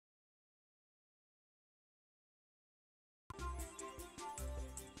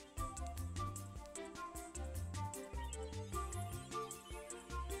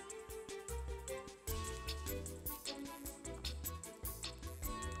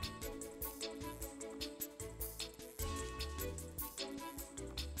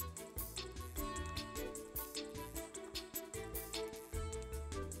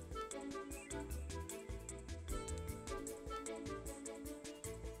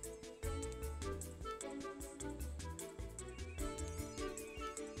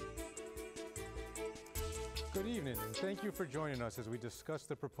Good evening, and thank you for joining us as we discuss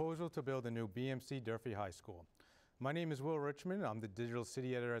the proposal to build a new BMC Durfee High School. My name is Will Richmond. I'm the digital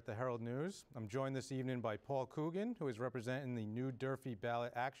city editor at the Herald News. I'm joined this evening by Paul Coogan, who is representing the new Durfee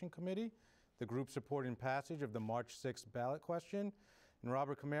Ballot Action Committee, the group supporting passage of the March 6th ballot question, and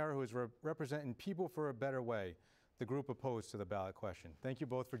Robert Camara, who is representing People for a Better Way, the group opposed to the ballot question. Thank you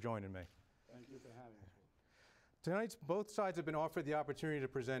both for joining me. Thank you for having us. Tonight, both sides have been offered the opportunity to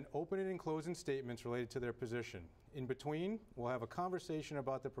present opening and closing statements related to their position. In between, we'll have a conversation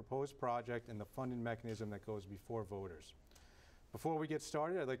about the proposed project and the funding mechanism that goes before voters. Before we get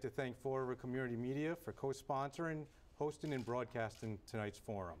started, I'd like to thank Fall River Community Media for co-sponsoring, hosting, and broadcasting tonight's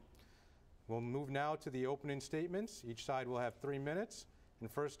forum. We'll move now to the opening statements. Each side will have 3 minutes, and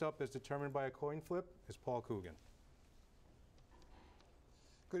first up, as determined by a coin flip, is Paul Coogan.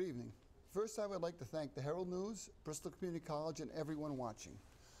 Good evening. First, I would like to thank the Herald News, Bristol Community College, and everyone watching.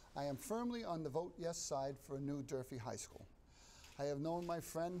 I am firmly on the vote yes side for a new Durfee High School. I have known my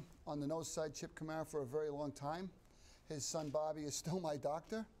friend on the no side, Chip Camara, for a very long time. His son Bobby is still my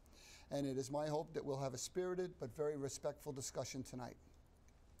doctor, and it is my hope that we'll have a spirited but very respectful discussion tonight.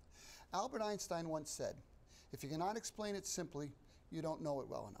 Albert Einstein once said, "If you cannot explain it simply, you don't know it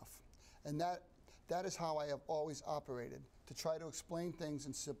well enough." And that is how I have always operated, to try to explain things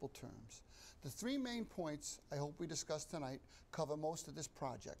in simple terms. The 3 main points I hope we discuss tonight cover most of this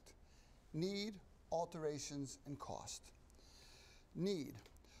project: need, alterations, and cost. Need.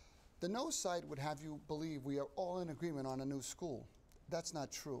 The no side would have you believe we are all in agreement on a new school. That's not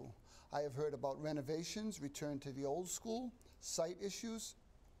true. I have heard about renovations, return to the old school, site issues,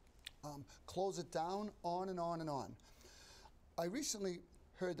 close it down, on and on and on. I recently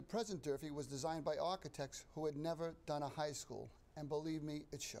heard the present Durfee was designed by architects who had never done a high school, and believe me,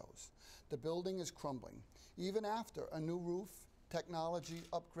 it shows. The building is crumbling, even after a new roof, technology,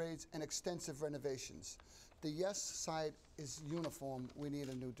 upgrades, and extensive renovations. The yes side is uniform. We need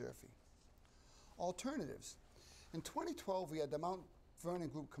a new Durfee. Alternatives. In 2012, we had the Mount Vernon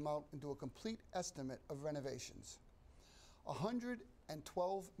Group come out and do a complete estimate of renovations.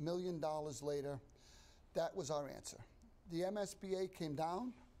 $112 million later, that was our answer. The MSBA came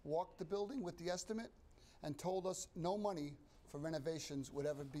down, walked the building with the estimate, and told us no money for renovations would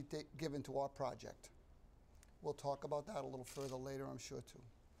ever be given to our project. We'll talk about that a little further later, I'm sure, too.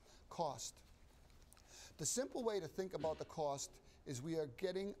 Cost. The simple way to think about the cost is we are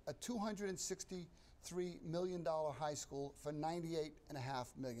getting a $263 million high school for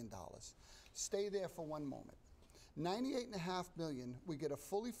 $98.5 million. Stay there for one moment. $98.5 million, we get a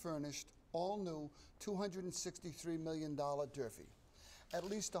fully furnished, all-new $263 million Durfee. At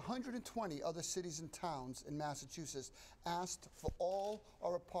least 120 other cities and towns in Massachusetts asked for all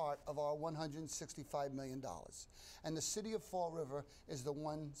or a part of our $165 million. And the city of Fall River is the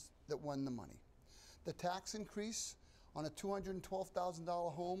ones that won the money. The tax increase on a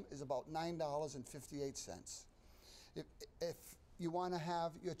 $212,000 home is about $9.58. If you want to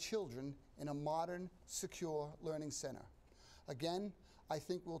have your children in a modern, secure learning center. Again, I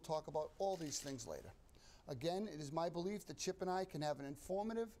think we'll talk about all these things later. Again, it is my belief that Chip and I can have an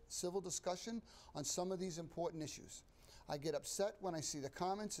informative, civil discussion on some of these important issues. I get upset when I see the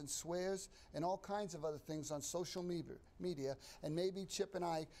comments and swears and all kinds of other things on social media, and maybe Chip and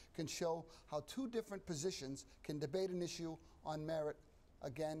I can show how 2 different positions can debate an issue on merit.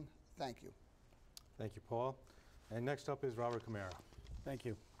 Again, thank you. Thank you, Paul. And next up is Robert Camara. Thank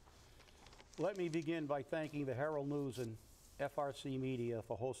you. Let me begin by thanking the Herald News and FRC Media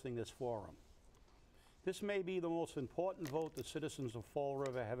for hosting this forum. This may be the most important vote the citizens of Fall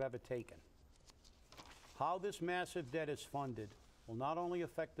River have ever taken. How this massive debt is funded will not only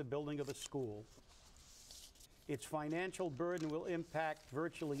affect the building of a school, its financial burden will impact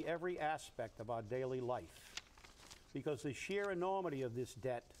virtually every aspect of our daily life. Because the sheer enormity of this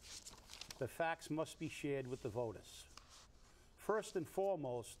debt, the facts must be shared with the voters. First and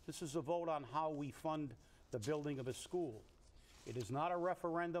foremost, this is a vote on how we fund the building of a school. It is not a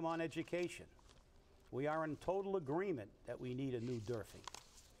referendum on education. We are in total agreement that we need a new Durfee.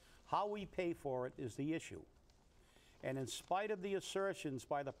 How we pay for it is the issue. And in spite of the assertions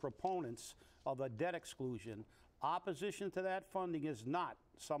by the proponents of a debt exclusion, opposition to that funding is not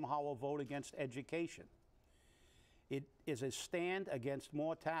somehow a vote against education. It is a stand against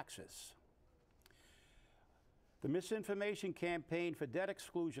more taxes. The misinformation campaign for debt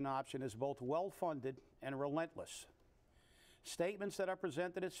exclusion option is both well-funded and relentless. Statements that are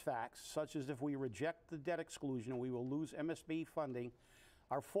presented as facts, such as if we reject the debt exclusion, we will lose MSB funding,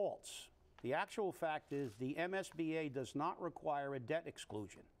 are false. The actual fact is the MSBA does not require a debt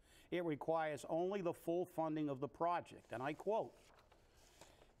exclusion. It requires only the full funding of the project. And I quote,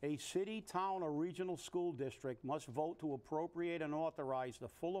 A city, town, or regional school district must vote to appropriate and authorize the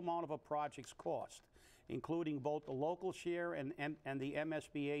full amount of a project's cost, including both the local share and the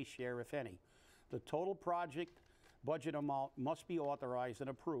MSBA share, if any. The total project budget amount must be authorized and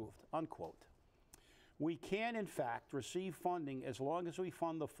approved," unquote. We can, in fact, receive funding as long as we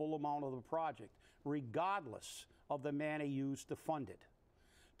fund the full amount of the project, regardless of the manner used to fund it.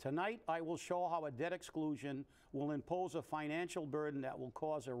 Tonight, I will show how a debt exclusion will impose a financial burden that will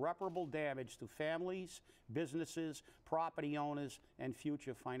cause irreparable damage to families, businesses, property owners, and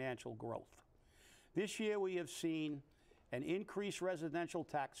future financial growth. This year, we have seen an increased residential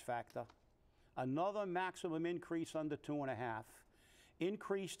tax factor, another maximum increase under 2.5,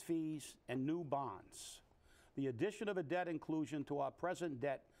 increased fees, and new bonds. The addition of a debt inclusion to our present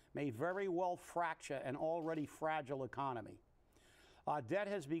debt may very well fracture an already fragile economy. Our debt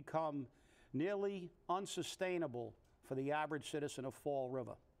has become nearly unsustainable for the average citizen of Fall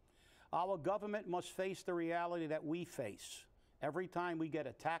River. Our government must face the reality that we face every time we get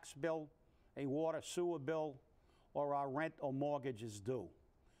a tax bill, a water sewer bill, or our rent or mortgage is due.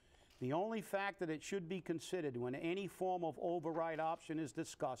 The only factor that should be considered when any form of override option is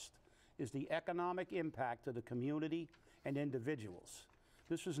discussed is the economic impact to the community and individuals.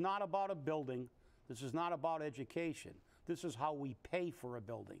 This is not about a building. This is not about education. This is how we pay for a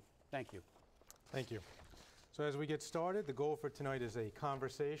building. Thank you. Thank you. So as we get started, the goal for tonight is a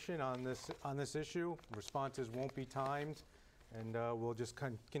conversation on this issue. Responses won't be timed, and we'll just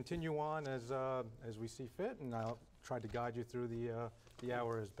continue on as we see fit, and I'll try to guide you through the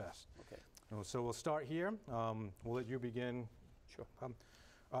hour as best. Okay. So we'll start here. We'll let you begin. Sure.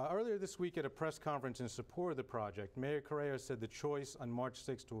 Earlier this week at a press conference in support of the project, Mayor Correa said the choice on March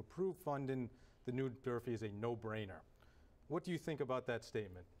 6th to approve funding the new Durfee is a no-brainer. What do you think about that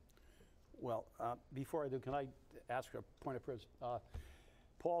statement? Well, before I do, can I ask a point of privilege?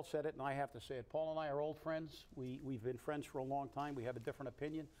 Paul said it, and I have to say it. Paul and I are old friends. We've been friends for a long time. We have a different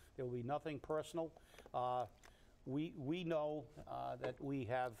opinion. There will be nothing personal. We know that we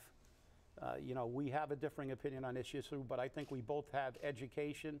have, we have a differing opinion on this issue, but I think we both have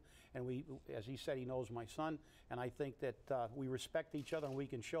education, and as he said, he knows my son, and I think that we respect each other, and we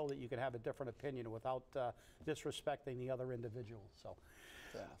can show that you can have a different opinion without disrespecting the other individual. So,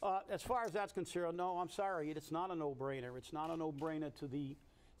 as far as that's concerned, no, I'm sorry, it's not a no-brainer. It's not a no-brainer to the.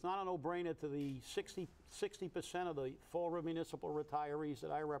 It's not a no-brainer to the 60% of the Fall River municipal retirees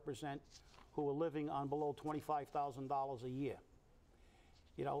that I represent who are living on below $25,000 a year.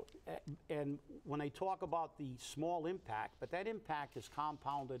 You know, and when they talk about the small impact, but that impact is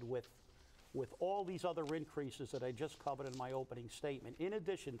compounded with all these other increases that I just covered in my opening statement, in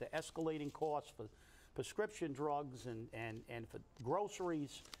addition to escalating costs for prescription drugs and for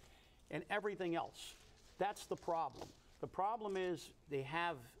groceries and everything else. That's the problem. The problem is they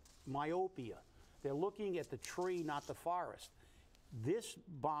have myopia. They're looking at the tree, not the forest. This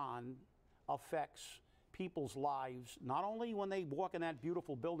bond affects people's lives, not only when they walk in that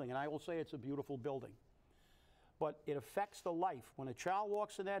beautiful building, and I will say it's a beautiful building, but it affects the life. When a child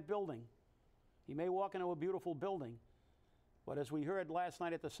walks in that building, he may walk into a beautiful building, but as we heard last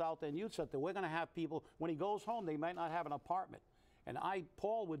night at the South End Youth Center, we're going to have people, when he goes home, they might not have an apartment. And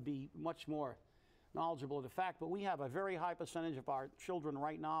Paul would be much more knowledgeable of the fact, but we have a very high percentage of our children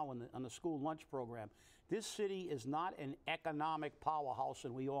right now on the school lunch program. This city is not an economic powerhouse,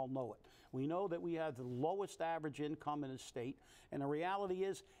 and we all know it. We know that we have the lowest average income in the state, and the reality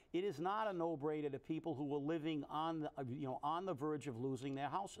is it is not a no-brainer to people who are living on the verge of losing their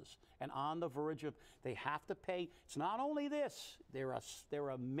houses and on the verge of they have to pay. It's not only this. There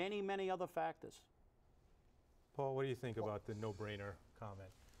are many, many other factors. Paul, what do you think about the no-brainer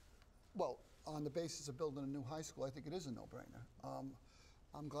comment? Well, on the basis of building a new high school, I think it is a no-brainer.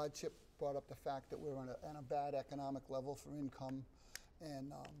 I'm glad Chip brought up the fact that we're on a bad economic level for income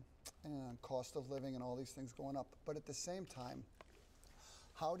and cost of living and all these things going up. But at the same time,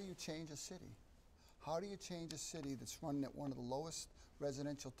 how do you change a city? How do you change a city that's running at one of the lowest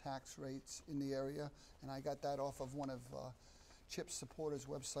residential tax rates in the area? And I got that off of one of Chip's supporters'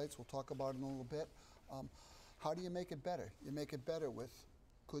 websites. We'll talk about it in a little bit. How do you make it better? You make it better with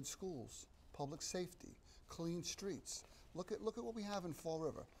good schools, public safety, clean streets. Look at what we have in Fall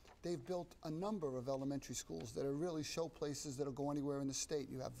River. They've built a number of elementary schools that are really show places that'll go anywhere in the state.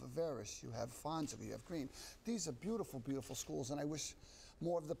 You have Viveris, you have Fonzig, you have Green. These are beautiful, beautiful schools, and I wish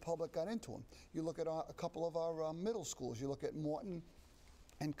more of the public got into them. You look at a couple of our middle schools. You look at Morton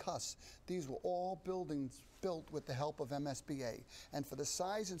and Cuss. These were all buildings built with the help of MSBA. And for the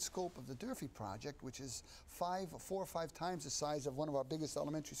size and scope of the Durfee project, which is 4 or 5 times the size of one of our biggest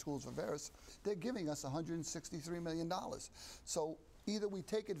elementary schools, Viveris, they're giving us $163 million. So Either we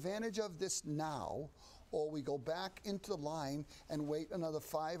take advantage of this now, or we go back into the line and wait another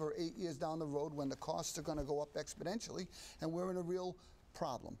 5 or 8 years down the road when the costs are going to go up exponentially, and we're in a real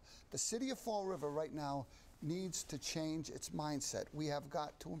problem. The city of Fall River right now needs to change its mindset. We have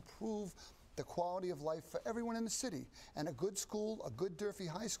got to improve the quality of life for everyone in the city, and a good school, a good Durfee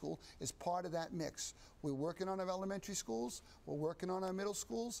High School, is part of that mix. We're working on our elementary schools, we're working on our middle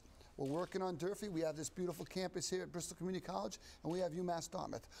schools, we're working on Durfee. We have this beautiful campus here at Bristol Community College, and we have UMass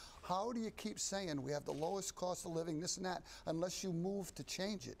Dartmouth. How do you keep saying we have the lowest cost of living, this and that, unless you move to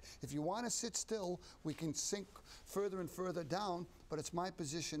change it? If you want to sit still, we can sink further and further down, but it's my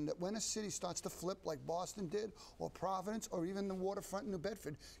position that when a city starts to flip like Boston did, or Providence, or even the waterfront in New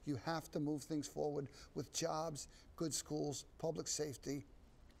Bedford, you have to move things forward with jobs, good schools, public safety,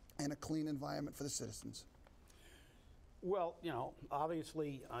 and a clean environment for the citizens. Well, you know,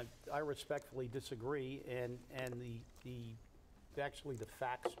 obviously, I respectfully disagree, and actually the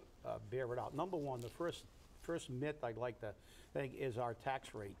facts bear it out. Number one, the first myth I'd like to think is our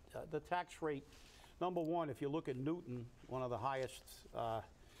tax rate. The tax rate, number one, if you look at Newton, one of the highest, the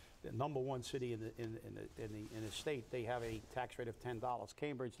number one city in the state, they have a tax rate of $10.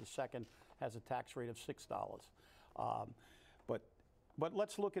 Cambridge, the second, has a tax rate of $6. But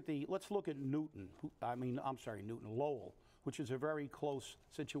let's look at Newton. Newton, Lowell, which is a very close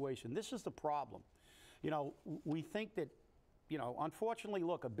situation. This is the problem. You know, we think that, you know, unfortunately,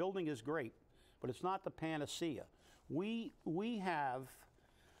 look, a building is great, but it's not the panacea. We have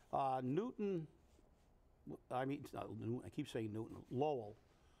Newton. I keep saying Newton. Lowell.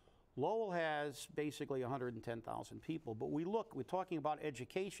 Lowell has basically 110,000 people, but we're talking about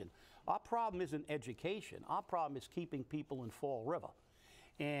education. Our problem isn't education. Our problem is keeping people in Fall River.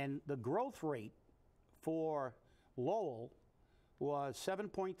 And the growth rate for Lowell was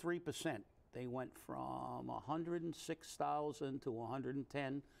 7.3%. They went from 106,000 to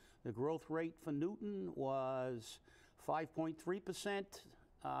 110. The growth rate for Newton was 5.3%.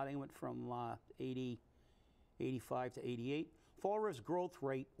 They went from 85 to 88. Fall River's growth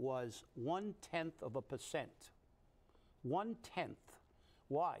rate was 0.1%. 0.1.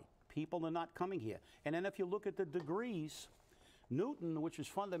 Why? People are not coming here. And then if you look at the degrees, Newton, which is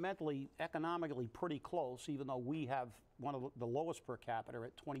fundamentally economically pretty close, even though we have one of the lowest per capita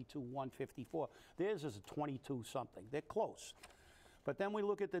at 22,154, theirs is a 22 something. They're close. But then we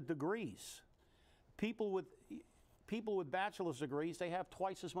look at the degrees. People with bachelor's degrees, they have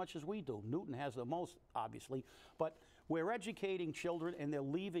twice as much as we do. Newton has the most, obviously, but we're educating children and they're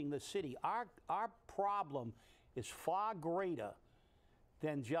leaving the city. Our problem is far greater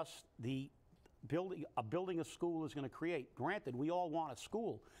than just building a school is going to create. Granted, we all want a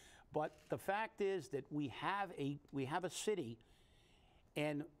school, but the fact is that we have a city,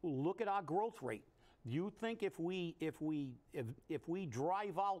 and look at our growth rate. Do you think if we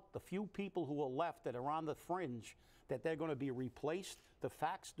drive out the few people who are left that are on the fringe, that they're going to be replaced? The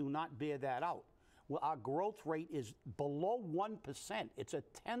facts do not bear that out. Well, our growth rate is below 1%. It's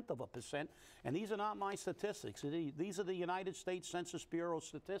 0.1%, and these are not my statistics. These are the United States Census Bureau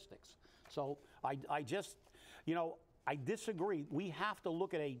statistics. So I just, you know, I disagree. We have to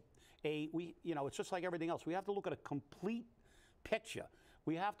look at it's just like everything else. We have to look at a complete picture.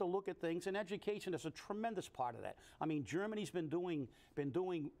 We have to look at things, and education is a tremendous part of that. I mean, Germany's been doing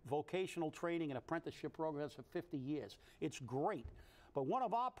vocational training and apprenticeship programs for 50 years. It's great. But one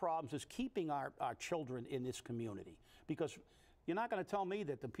of our problems is keeping our children in this community, because you're not going to tell me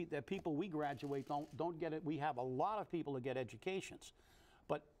that the people we graduate don't get it. We have a lot of people that get educations,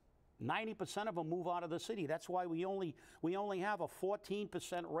 but 90% of them move out of the city. That's why we only have a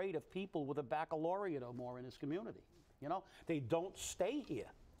 14% rate of people with a baccalaureate or more in this community. You know, they don't stay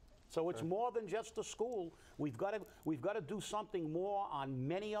here. So it's more than just a school. We've got to do something more on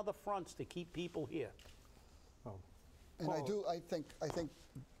many other fronts to keep people here. Oh. And I think,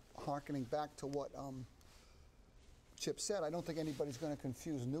 hearkening back to what Chip said, I don't think anybody's going to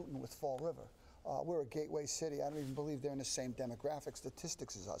confuse Newton with Fall River. We're a gateway city. I don't even believe they're in the same demographic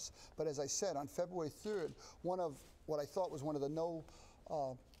statistics as us. But as I said, on February 3rd, one of what I thought was one of the no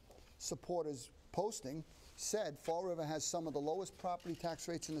supporters posting said Fall River has some of the lowest property tax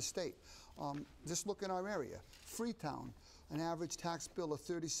rates in the state. Just look in our area. Freetown, an average tax bill of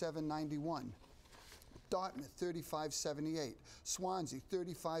 $37.91. Dartmouth, $35.78. Swansea,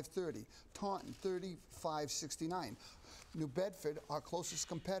 $35.30. Taunton, $35.69. New Bedford, our closest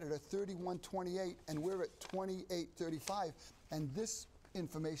competitor, $31.28, and we're at $28.35. And this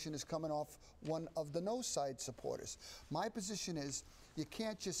information is coming off one of the no side supporters. My position is you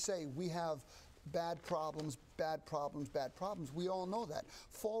can't just say we have bad problems, bad problems, bad problems. We all know that.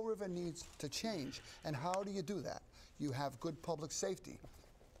 Fall River needs to change. And how do you do that? You have good public safety.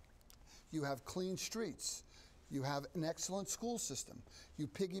 You have clean streets. You have an excellent school system. You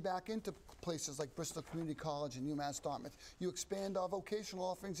piggyback into places like Bristol Community College and UMass Dartmouth. You expand our vocational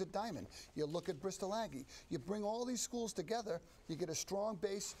offerings at Diamond. You look at Bristol Aggie. You bring all these schools together, you get a strong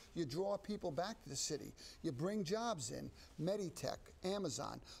base, you draw people back to the city. You bring jobs in, Meditech,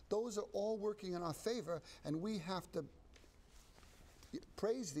 Amazon. Those are all working in our favor, and we have to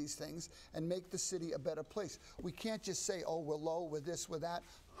praise these things and make the city a better place. We can't just say, oh, we're low, we're this, we're that.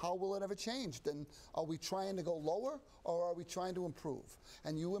 How will it ever change? Then are we trying to go lower, or are we trying to improve?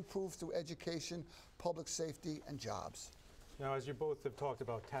 And you improve through education, public safety, and jobs. Now, as you both have talked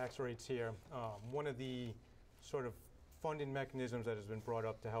about tax rates here, one of the sort of funding mechanisms that has been brought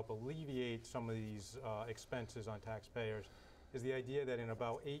up to help alleviate some of these expenses on taxpayers is the idea that in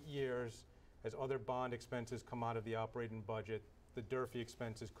about 8 years, as other bond expenses come out of the operating budget, the Durfee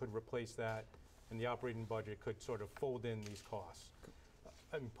expenses could replace that, and the operating budget could sort of fold in these costs.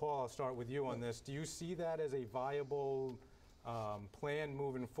 And Paul, I'll start with you on this. Do you see that as a viable plan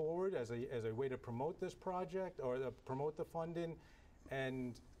moving forward, as a way to promote this project or promote the funding?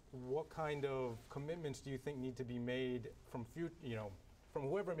 And what kind of commitments do you think need to be made from from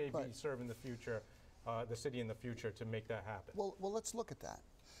whoever may be serving the future, the city in the future, to make that happen? Well, let's look at that.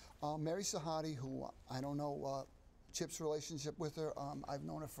 Mary Sahadi, who I don't know Chip's relationship with her, I've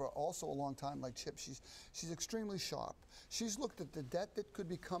known her for also a long time, like Chip. She's extremely sharp. She's looked at the debt that could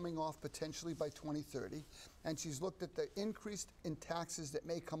be coming off potentially by 2030, and she's looked at the increase in taxes that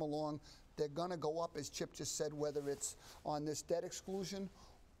may come along. They're gonna go up, as Chip just said, whether it's on this debt exclusion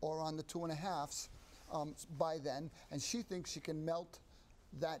or on the 2.5s by then, and she thinks she can melt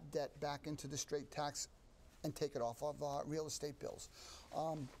that debt back into the straight tax and take it off of real estate bills.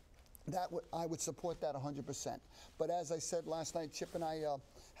 I would support that 100%. But as I said last night, Chip and I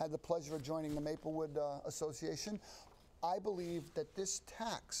had the pleasure of joining the Maplewood Association. I believe that this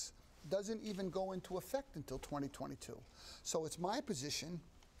tax doesn't even go into effect until 2022. So it's my position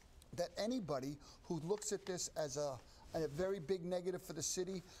that anybody who looks at this as a very big negative for the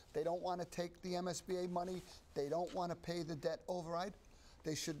city, they don't want to take the MSBA money, they don't want to pay the debt override,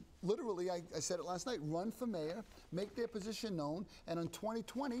 they should literally, I said it last night, run for mayor, make their position known, and in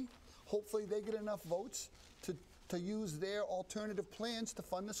 2020, hopefully they get enough votes to use their alternative plans to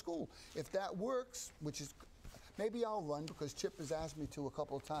fund the school. If that works, which is, maybe I'll run because Chip has asked me to a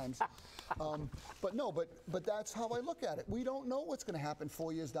couple of times. But that's how I look at it. We don't know what's going to happen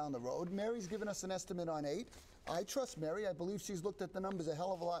 4 years down the road. Mary's given us an estimate on 8. I trust Mary. I believe she's looked at the numbers a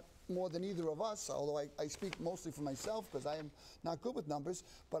hell of a lot more than either of us, although I speak mostly for myself because I am not good with numbers.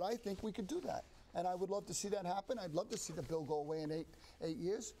 But I think we could do that. And I would love to see that happen. I'd love to see the bill go away in eight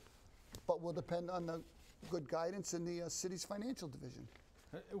years. But will depend on the good guidance in the city's financial division.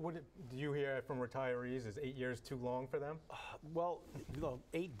 Do you hear from retirees, is 8 years too long for them? Well,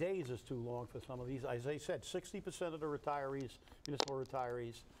 8 days is too long for some of these. As I said, 60% of the retirees, municipal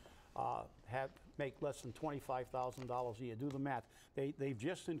retirees, make less than $25,000 a year. Do the math. They've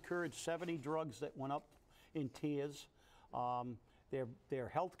just incurred 70 drugs that went up in tiers. Their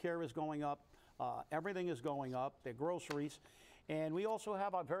health care is going up. Everything is going up. Their groceries. And we also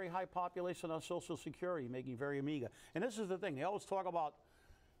have a very high population on Social Security, making very meager. And this is the thing. They always talk about,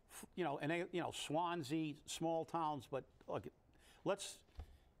 Swansea, small towns, but look,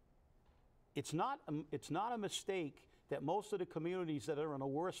 it's not a mistake that most of the communities that are in a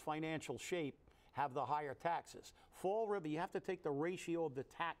worse financial shape have the higher taxes. Fall River, you have to take the ratio of the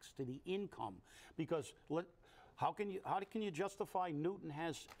tax to the income, because how can you justify Newton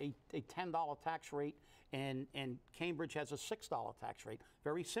has a $10 tax rate and Cambridge has a $6 tax rate?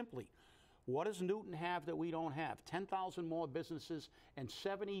 Very simply, what does Newton have that we don't have? 10,000 more businesses, and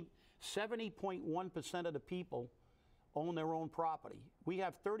 70.1% of the people own their own property. We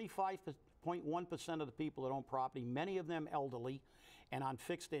have 35.1% of the people that own property, many of them elderly and on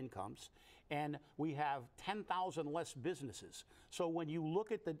fixed incomes, and we have 10,000 less businesses. So when you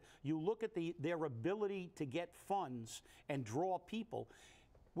look at their ability to get funds and draw people,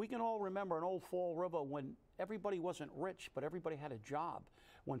 we can all remember in old Fall River when everybody wasn't rich, but everybody had a job.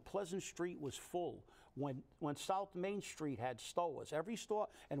 When Pleasant Street was full, when South Main Street had stores, every store,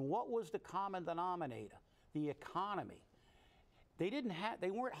 and what was the common denominator? The economy.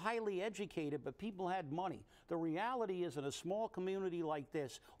 They weren't highly educated, but people had money. The reality is, in a small community like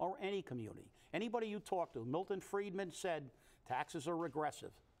this, or any community, anybody you talk to, Milton Friedman said taxes are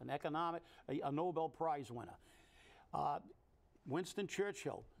regressive, a Nobel Prize winner. Winston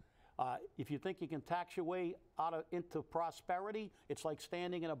Churchill, if you think you can tax your way into prosperity, it's like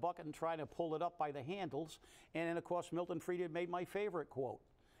standing in a bucket and trying to pull it up by the handles. And then, of course, Milton Friedman made my favorite quote.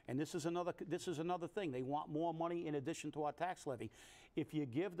 and this is another thing. They want more money in addition to our tax levy. If you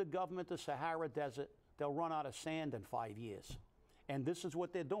give the government the Sahara Desert, they'll run out of sand in 5 years. And this is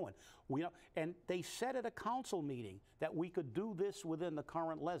what they're doing. And they said at a council meeting that we could do this within the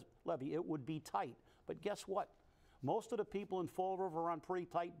current levy. It would be tight. But guess what? Most of the people in Fall River are on pretty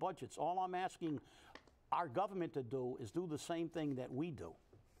tight budgets. All I'm asking our government to do is do the same thing that we do.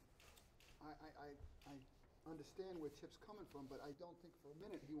 I understand where Chip's coming from, but I don't think for a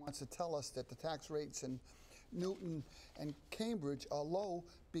minute he wants to tell us that the tax rates in Newton and Cambridge are low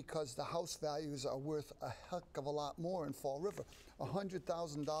because the house values are worth a heck of a lot more in Fall River. A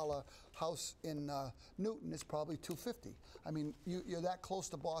 $100,000 house in Newton is probably $250,000. I mean, you're that close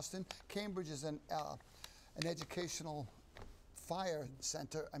to Boston. Cambridge is an educational fire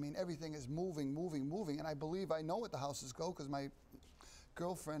center. I mean, everything is moving, and I believe I know what the houses go because my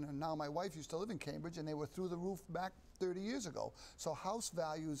girlfriend and now my wife used to live in Cambridge, and they were through the roof back 30 years ago. So house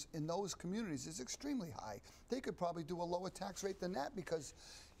values in those communities is extremely high. They could probably do a lower tax rate than that because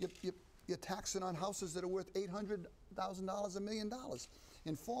you're taxing on houses that are worth $800,000, $1 million.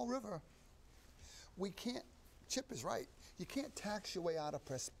 In Fall River, we can't, Chip is right, you can't tax your way out of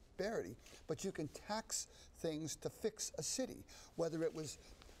prosperity, but you can tax things to fix a city. Whether it was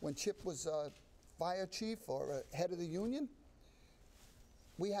when Chip was fire chief or head of the union,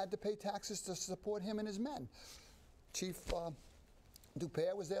 we had to pay taxes to support him and his men. Chief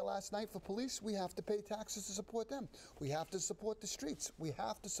Dupere was there last night for police. We have to pay taxes to support them. We have to support the streets. We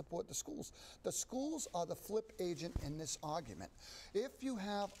have to support the schools. The schools are the flip agent in this argument. If you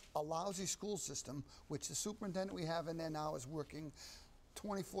have a lousy school system, which the superintendent we have in there now is working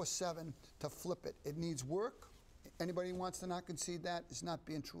 24/7 to flip it. It needs work. Anybody who wants to not concede that is not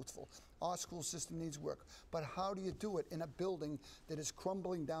being truthful. Our school system needs work. But how do you do it in a building that is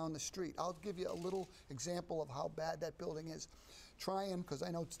crumbling down the street? I'll give you a little example of how bad that building is. Trying, because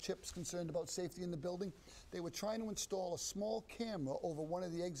I know Chip's concerned about safety in the building, they were trying to install a small camera over one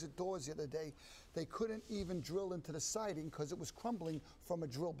of the exit doors the other day. They couldn't even drill into the siding because it was crumbling from a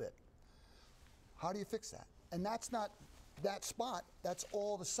drill bit. How do you fix that? And that's not that spot, that's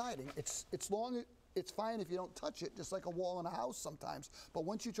all the siding. It's fine if you don't touch it, just like a wall in a house sometimes. But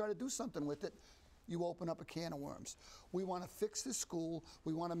once you try to do something with it, you open up a can of worms. We want to fix this school.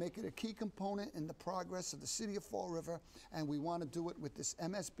 We want to make it a key component in the progress of the city of Fall River, and we want to do it with this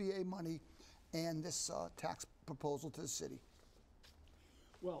MSBA money and this tax proposal to the city.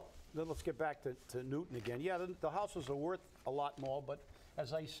 Well, then let's get back to Newton again. Yeah, the houses are worth a lot more, but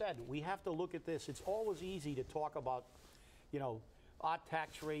as I said, we have to look at this. It's always easy to talk about, you know, our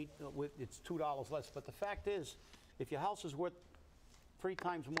tax rate, it's $2 less. But the fact is, if your house is worth 3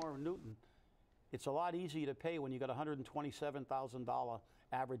 times more in Newton, it's a lot easier to pay when you got a $127,000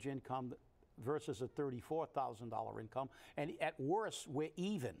 average income versus a $34,000 income. And at worst, we're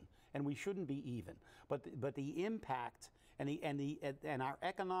even, and we shouldn't be even. But the impact and our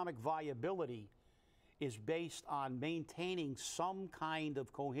economic viability is based on maintaining some kind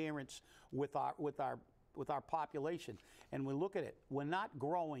of coherence with our population. And we look at it, we're not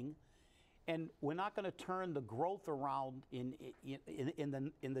growing, and we're not going to turn the growth around in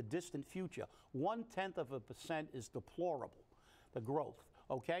the distant future. 0.1% is deplorable, the growth,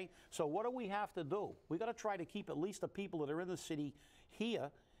 okay? So what do we have to do? We got to try to keep at least the people that are in the city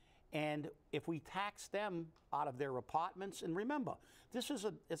here, and if we tax them out of their apartments, and remember, this is,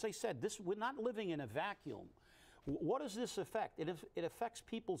 as I said, we're not living in a vacuum. What does this affect? It affects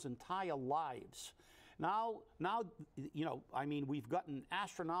people's entire lives. Now, you know, I mean, we've gotten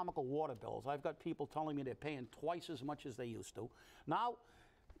astronomical water bills. I've got people telling me they're paying twice as much as they used to. Now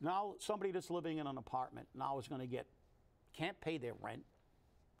somebody that's living in an apartment now is going to can't pay their rent.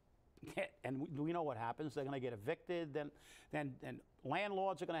 And we know what happens. They're going to get evicted. Then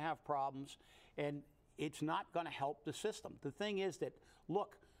landlords are going to have problems. And it's not going to help the system. The thing is that,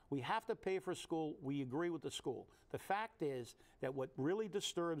 look, we have to pay for school. We agree with the school. The fact is that what really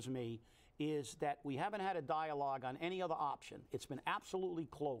disturbs me is that we haven't had a dialogue on any other option. It's been absolutely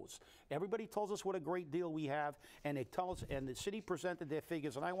closed. Everybody tells us what a great deal we have, and they tell us, and the city presented their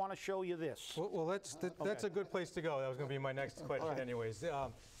figures, and I want to show you this. Well, that's a good place to go. That was going to be my next question anyways.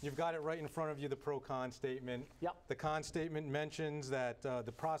 You've got it right in front of you, the pro-con statement. Yep. The con statement mentions that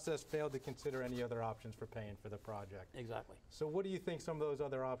the process failed to consider any other options for paying for the project. Exactly. So what do you think some of those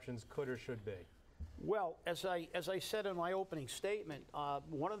other options could or should be? Well, as I said in my opening statement,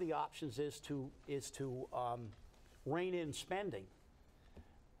 one of the options is to rein in spending,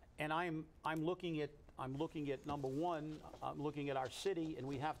 and I'm looking at number one. I'm looking at our city, and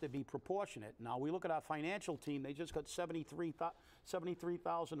we have to be proportionate. Now we look at our financial team; they just got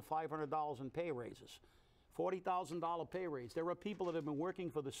 $73,500 in pay raises. $40,000 pay raise. There are people that have been working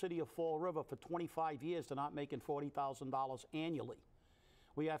for the city of Fall River for 25 years. They're not making $40,000 annually.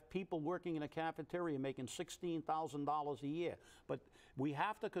 We have people working in a cafeteria making $16,000 a year. But we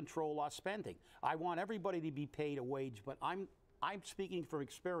have to control our spending. I want everybody to be paid a wage, but I'm speaking from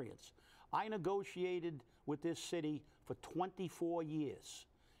experience. I negotiated with this city for 24 years.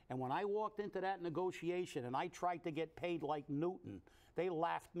 And when I walked into that negotiation and I tried to get paid like Newton, they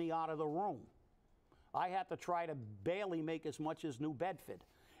laughed me out of the room. I had to try to barely make as much as New Bedford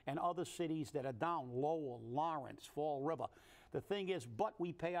and other cities that are down, Lowell, Lawrence, Fall River. The thing is, but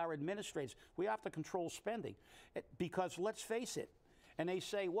we pay our administrators. We have to control spending because let's face it, and they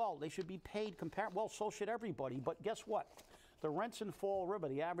say, well, they should be paid well, so should everybody. But guess what? The rents in Fall River,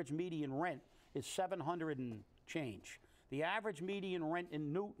 the average median rent is $700 and change. The average median rent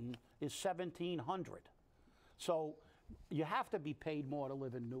in Newton is $1,700. So you have to be paid more to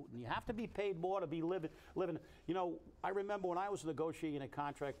live in Newton. You have to be paid more to be living. You know, I remember when I was negotiating a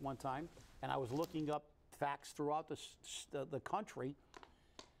contract one time, and I was looking up facts throughout the country.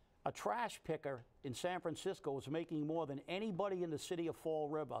 A trash picker in San Francisco was making more than anybody in the city of Fall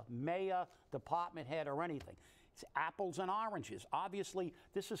River, mayor, department head, or anything. It's apples and oranges. Obviously,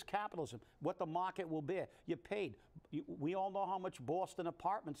 this is capitalism. What the market will bear. You're paid. We all know how much Boston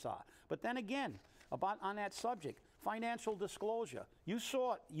apartments are. But then again, on that subject, financial disclosure. You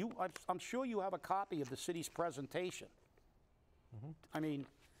saw it. I'm sure you have a copy of the city's presentation. I mean,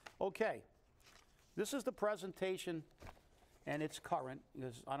 okay. This is the presentation, and it's current,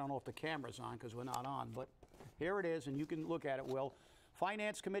 because I don't know if the camera's on because we're not on, but here it is, and you can look at it, Will.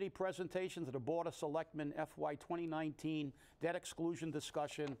 Finance Committee presentation to the Board of Selectmen FY 2019 debt exclusion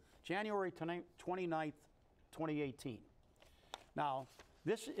discussion, January 29th, 2018. Now,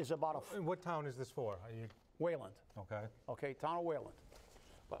 this is about And what town is this for? Are you... Wayland. Okay. Okay, town of Wayland.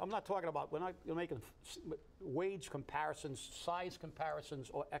 But I'm not talking about, we're not making wage comparisons, size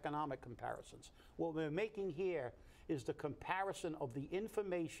comparisons, or economic comparisons. What we're making here is the comparison of the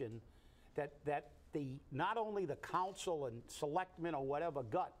information that not only the council and selectmen or whatever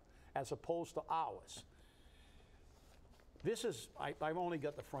got, as opposed to ours. This is, I've only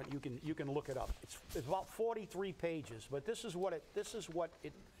got the front. You can look it up. It's about 43 pages, but this is what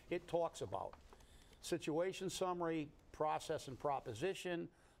it talks about. Situation summary, process and proposition,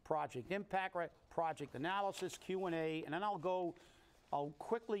 project impact, project analysis, Q&A, and then I'll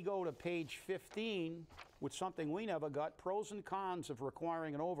quickly go to page 15 with something we never got, pros and cons of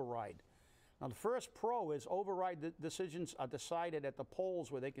requiring an override. Now, the first pro is override decisions are decided at the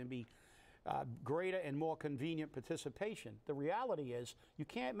polls where they can be greater and more convenient participation. The reality is you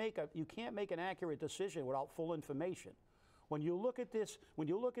can't make an accurate decision without full information. When you look at this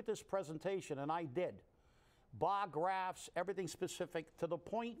presentation, and I did, bar graphs, everything specific to the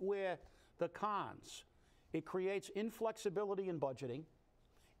point where the cons, it creates inflexibility in budgeting,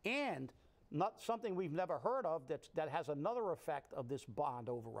 and not something we've never heard of that has another effect of this bond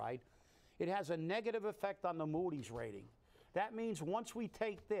override. It has a negative effect on the Moody's rating. That means once we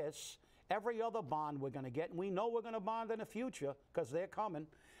take this, every other bond we're going to get, and we know we're going to bond in the future because they're coming,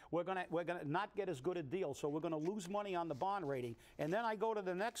 we're going to not get as good a deal, so we're going to lose money on the bond rating. And then I go to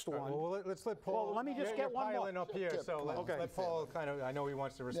the next one. Well, let's let Paul. Well, let me just get one more. Up here, so let Paul kind of. I know he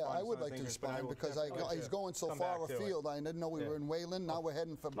wants to respond. Yeah, I would like to respond because he's going so far afield. I didn't know we were in Wayland. Now we're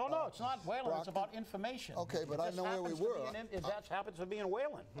heading for. No, it's not Wayland. It's about information. Okay, but I know where we were. That happens to be in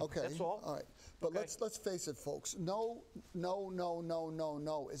Wayland. Okay, that's all. All right, but let's face it, folks. No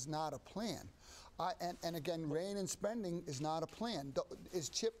is not a plan. And again, rein in spending is not a plan. Is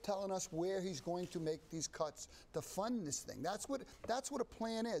Chip telling us where he's going to make these cuts to fund this thing? That's what a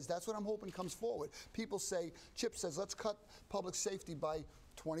plan is. That's what I'm hoping comes forward. People say, Chip says, let's cut public safety by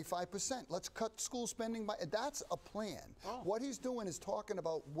 25%. Let's cut school spending by, that's a plan. Oh. What he's doing is talking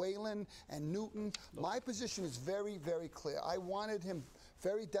about Wayland and Newton. My position is very, very clear. I wanted him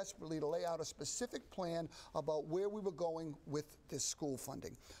very desperately to lay out a specific plan about where we were going with this school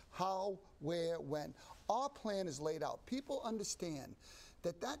funding. How, where, when. Our plan is laid out. People understand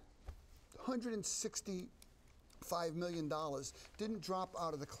that $165 million didn't drop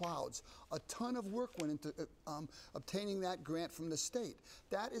out of the clouds. A ton of work went into obtaining that grant from the state.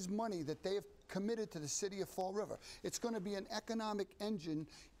 That is money that they have committed to the city of Fall River. It's going to be an economic engine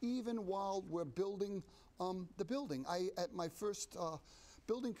even while we're building the building. At my first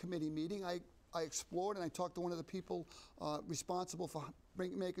building committee meeting, I explored and I talked to one of the people responsible for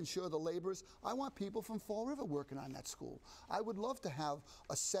making sure the laborers. I want people from Fall River working on that school. I would love to have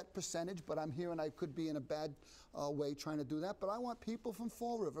a set percentage, but I'm here and I could be in a bad way trying to do that. But I want people from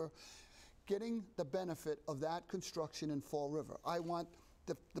Fall River getting the benefit of that construction in Fall River. I want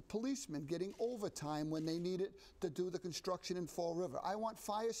the policemen getting overtime when they need it to do the construction in Fall River. I want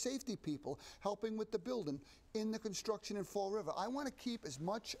fire safety people helping with the building in the construction in Fall River. I want to keep as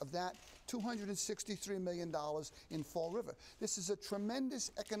much of that $263 million in Fall River. This is a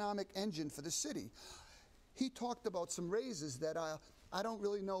tremendous economic engine for the city. He talked about some raises that I don't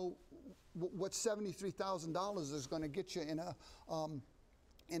really know what $73,000 is going to get you in a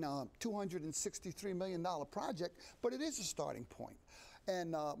 $263 million project, but it is a starting point.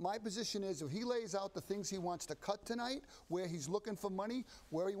 And my position is, if he lays out the things he wants to cut tonight, where he's looking for money,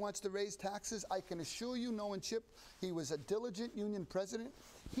 where he wants to raise taxes, I can assure you, knowing Chip, he was a diligent union president.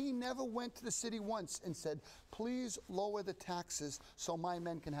 He never went to the city once and said, please lower the taxes so my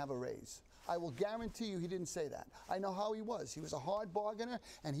men can have a raise. I will guarantee you he didn't say that. I know how he was. He was a hard bargainer,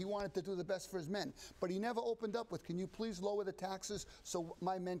 and he wanted to do the best for his men. But he never opened up with, can you please lower the taxes so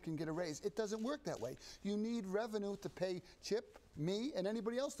my men can get a raise? It doesn't work that way. You need revenue to pay Chip, me, and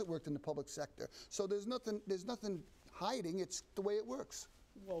anybody else that worked in the public sector. So there's nothing hiding. It's the way it works.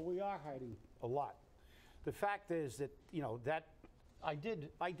 Well, we are hiding a lot. The fact is that, you know, that I did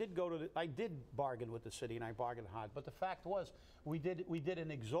bargain with the city, and I bargained hard. But the fact was, we did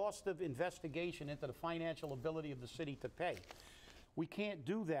an exhaustive investigation into the financial ability of the city to pay. We can't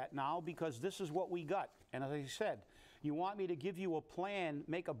do that now because this is what we got. And as I said, you want me to give you a plan,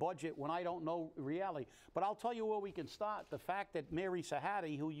 make a budget when I don't know reality. But I'll tell you where we can start. The fact that Mary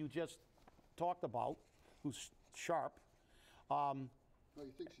Sahadi, who you just talked about, who's sharp. No,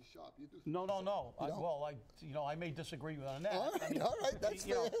 you think she's sharp. You do. No. I may disagree with her on that. All right, I mean, all right, that's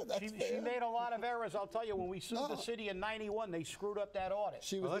fair. She made a lot of errors. I'll tell you, when we sued the city in '91, they screwed up that audit.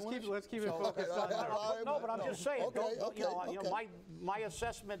 She was let's keep it focused on that. No, but I'm just saying. Okay. My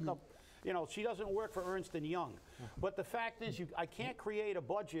assessment of, she doesn't work for Ernst & Young. But the fact is, I can't create a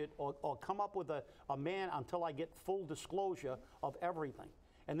budget or come up with a man until I get full disclosure of everything.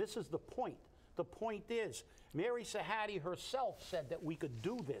 And this is the point. The point is, Mary Sahadi herself said that we could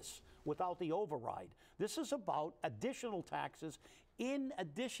do this without the override. This is about additional taxes in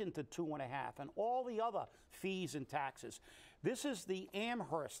addition to 2.5 and all the other fees and taxes. This is the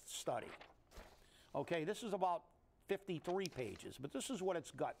Amherst study. Okay, this is about 53 pages, but this is what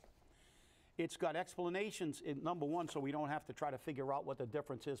it's got. It's got explanations in number one, so we don't have to try to figure out what the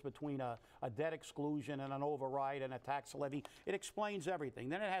difference is between a debt exclusion and an override and a tax levy. It explains everything.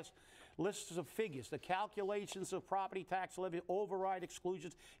 Then it has lists of figures, the calculations of property tax levy, override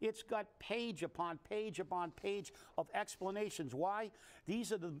exclusions. It's got page upon page upon page of explanations. Why?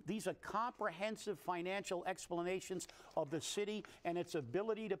 These are comprehensive financial explanations of the city and its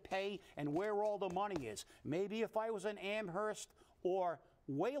ability to pay and where all the money is. Maybe if I was in Amherst or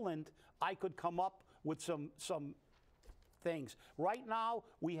Wayland, I could come up with some things. Right now,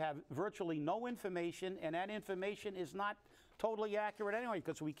 we have virtually no information, and that information is not totally accurate anyway,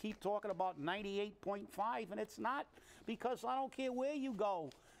 because we keep talking about 98.5, and it's not, because I don't care where you go.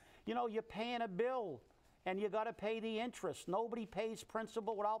 You're paying a bill, and you got to pay the interest. Nobody pays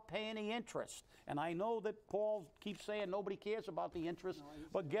principal without paying the interest. And I know that Paul keeps saying nobody cares about the interest,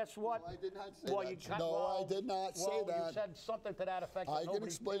 but guess what? No, I did not say that. I did not say that. You said something to that effect. I that can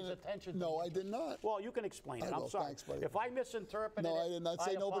explain pays it. attention to No, the I did not. Well, you can explain it. I'm sorry. Thanks, buddy. If I misinterpreted No, it, I did not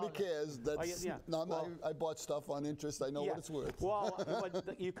say nobody cares. That's, yeah. no, Well, I bought stuff on interest. I know what it's worth. Well,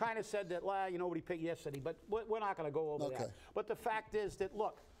 but you kind of said that, nobody paid yesterday, but we're not going to go over that. But the fact is that,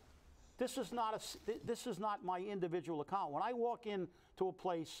 look, this is not my individual account. When I walk into a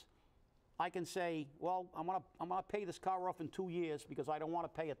place, I can say, well, I'm gonna pay this car off in 2 years because I don't want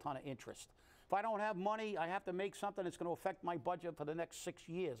to pay a ton of interest. If I don't have money, I have to make something that's going to affect my budget for the next 6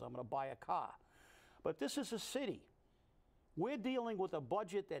 years. I'm going to buy a car. But this is a city. We're dealing with a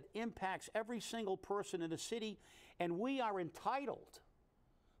budget that impacts every single person in the city, and we are entitled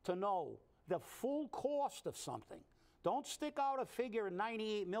to know the full cost of something. Don't stick out a figure of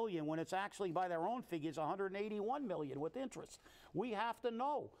 98 million when it's actually, by their own figures, 181 million with interest. We have to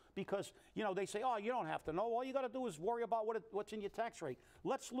know because, they say, oh, you don't have to know. All you got to do is worry about what's in your tax rate.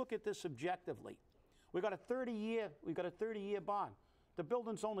 Let's look at this objectively. We've got a 30-year bond. The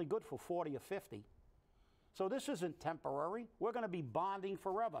building's only good for 40 or 50. So this isn't temporary. We're going to be bonding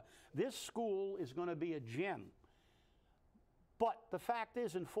forever. This school is going to be a gem. But the fact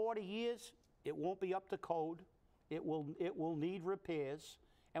is, in 40 years, it won't be up to code. It will need repairs,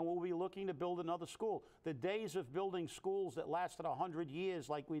 and we'll be looking to build another school. The days of building schools that lasted 100 years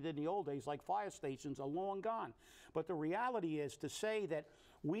like we did in the old days, like fire stations, are long gone. But the reality is to say that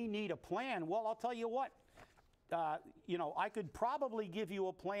we need a plan, well, I'll tell you what, I could probably give you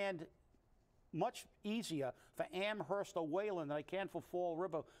a plan much easier for Amherst or Wayland than I can for Fall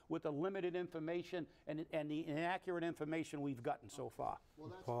River with the limited information and the inaccurate information we've gotten so far. Well,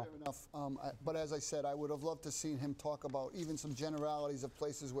 that's fair enough. But as I said, I would have loved to seen him talk about even some generalities of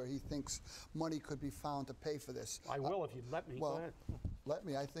places where he thinks money could be found to pay for this. I will if you'd let me. Well, go ahead. Let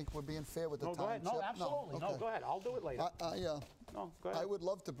me. I think we're being fair with the No, time. go ahead. No, Chip. absolutely. No, okay. go ahead. I'll do it later. No, go ahead. I would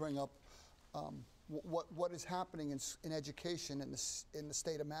love to bring up what is happening in education in the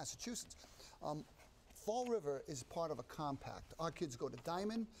state of Massachusetts. Fall River is part of a compact. Our kids go to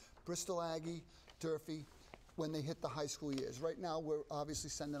Diamond, Bristol Aggie, Durfee, when they hit the high school years. Right now, we're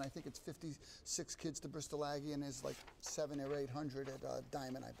obviously sending, I think it's 56 kids to Bristol Aggie, and there's like 700 or 800 at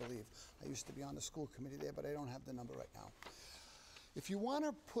Diamond, I believe. I used to be on the school committee there, but I don't have the number right now. If you want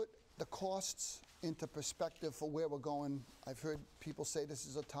to put the costs into perspective for where we're going, I've heard people say this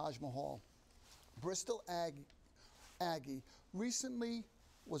is a Taj Mahal. Bristol Aggie recently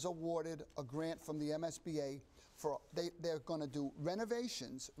was awarded a grant from the MSBA for, they're going to do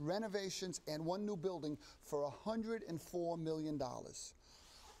renovations, and one new building for $104 million.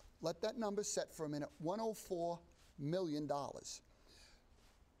 Let that number set for a minute, $104 million.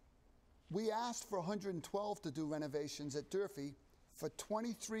 We asked for 112 to do renovations at Durfee for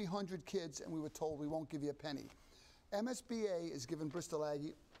 2,300 kids, and we were told we won't give you a penny. MSBA is giving Bristol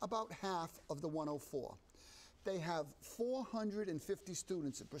Aggie about half of the 104. They have 450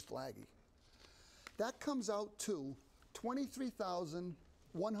 students at Bristol Aggie. That comes out to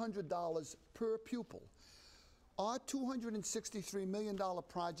 $23,100 per pupil. Our $263 million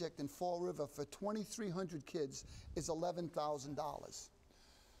project in Fall River for 2,300 kids is $11,000.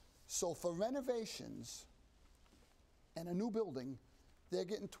 So for renovations and a new building, they're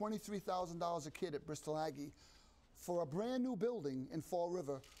getting $23,000 a kid at Bristol Aggie. For a brand new building in Fall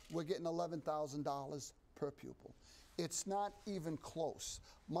River, we're getting $11,000 per pupil. It's not even close.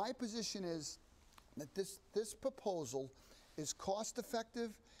 My position is that this proposal is cost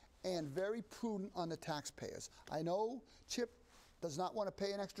effective and very prudent on the taxpayers. I know Chip does not want to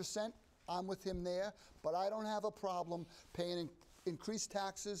pay an extra cent. I'm with him there, but I don't have a problem paying increased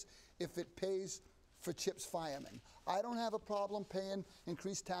taxes if it pays for Chip's firemen. I don't have a problem paying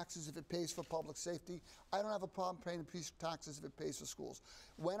increased taxes if it pays for public safety. I don't have a problem paying increased taxes if it pays for schools.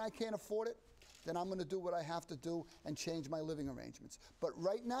 When I can't afford it, then I'm going to do what I have to do and change my living arrangements. But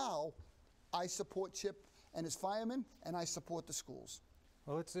right now, I support Chip and his firemen, and I support the schools.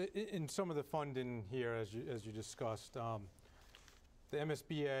 Well, it's in some of the funding here, as you discussed. The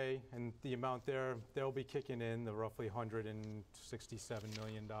MSBA and the amount they'll be kicking in, the roughly $167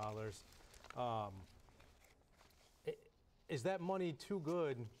 million. Is that money too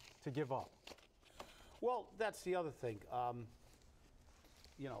good to give up? Well, that's the other thing.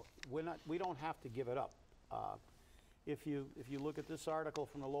 You know, we don't have to give it up. If you look at this article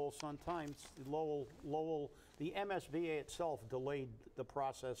from the Lowell Sun-Times, the MSBA itself delayed the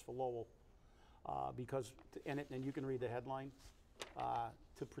process for Lowell because, and you can read the headline,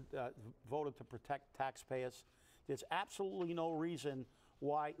 voted to protect taxpayers. There's absolutely no reason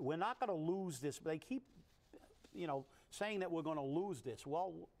why we're not going to lose this. They keep, you know, saying that we're going to lose this.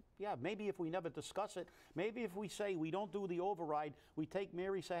 Well, yeah, maybe if we never discuss it, maybe if we say we don't do the override, we take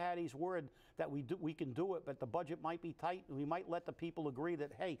Mary Sahadi's word that we can do it, but the budget might be tight, and we might let the people agree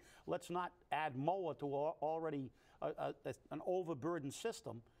that, hey, let's not add more to already an overburdened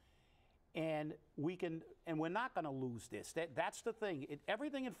system, and we're not going to lose this. That's the thing.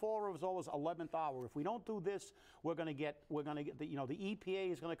 Everything in Fall River is always 11th hour. If we don't do this, we're going to get you know, the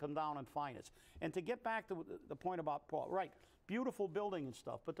EPA is going to come down and fine us. And to get back to the point about Paul, right? Beautiful building and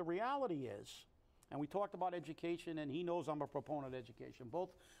stuff, but the reality is, and we talked about education, and he knows I'm a proponent of education.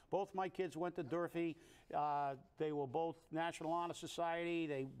 Both my kids went to Durfee. They were both National Honor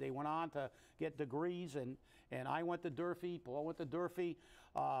Society. They went on to get degrees, and I went to Durfee. Paul went to Durfee.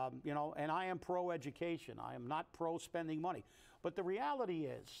 You know, and I am pro-education. I am not pro-spending money. But the reality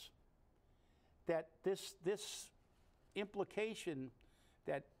is that this implication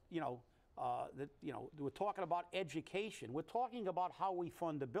that, we're talking about education. We're talking about how we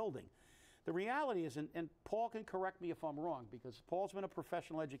fund the building. The reality is, and Paul can correct me if I'm wrong, because Paul's been a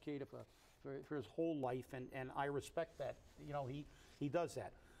professional educator for his whole life, and I respect that. You know, he does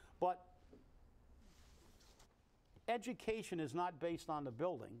that. But education is not based on the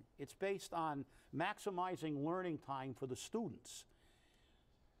building. It's based on maximizing learning time for the students.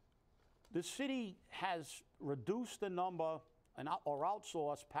 The city has reduced the number or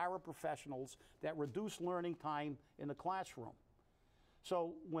outsourced paraprofessionals that reduce learning time in the classroom.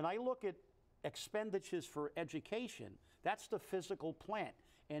 So when I look at expenditures for education, that's the physical plant.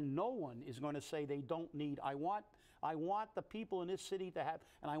 and no one is going to say they don't need. I want the people in this city to have,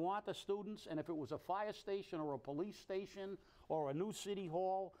 and I want the students, and if it was a fire station or a police station or a new city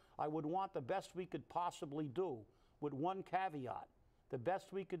hall, I would want the best we could possibly do, with one caveat: the best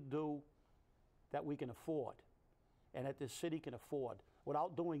we could do that we can afford and that this city can afford,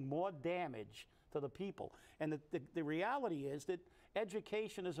 without doing more damage to the people. And the reality is that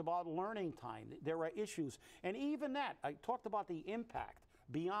education is about learning time. There are issues. And even that, I talked about the impact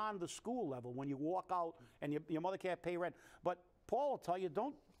beyond the school level when you walk out and your mother can't pay rent. But Paul will tell you,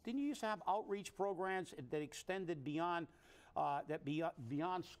 didn't you used to have outreach programs that extended beyond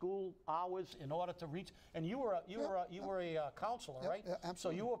beyond school hours in order to reach? And you were a counselor, right? Yeah, absolutely. So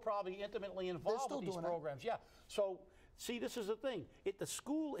you were probably intimately involved with these programs. Yeah. So see, this is the thing. The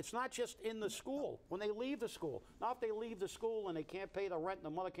school, it's not just in the school. When they leave the school. Now, if they leave the school and they can't pay the rent and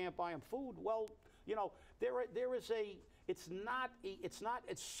the mother can't buy them food, well, you know, there is a. It's not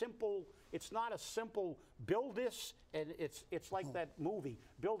as simple. It's not a simple build this and it's like that movie.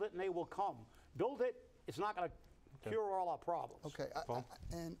 Build it and they will come. Build it. It's not going to cure all our problems. Okay,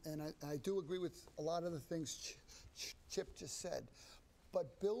 I do agree with a lot of the things Chip just said,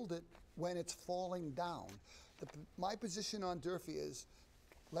 but build it when it's falling down. My position on Durfee is,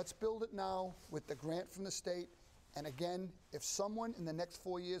 let's build it now with the grant from the state, and again, if someone in the next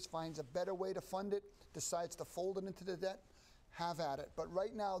 4 years finds a better way to fund it, decides to fold it into the debt, have at it. But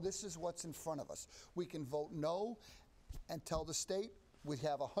right now, this is what's in front of us. We can vote no and tell the state we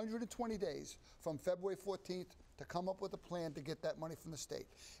have 120 days from February 14th to come up with a plan to get that money from the state.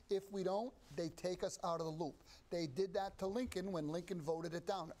 If we don't, they take us out of the loop. They did that to Lincoln when Lincoln voted it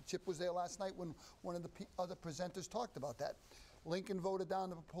down. Chip was there last night when one of the other presenters talked about that. Lincoln voted down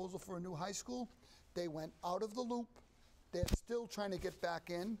the proposal for a new high school. They went out of the loop. They're still trying to get back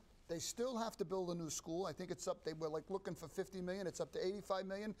in. They still have to build a new school. I think it's up, they were like looking for 50 million, it's up to 85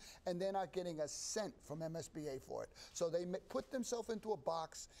 million, and they're not getting a cent from MSBA for it. So they put themselves into a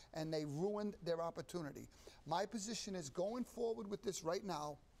box and they ruined their opportunity. My position is going forward with this right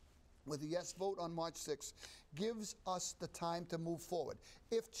now, with a yes vote on March 6th, gives us the time to move forward.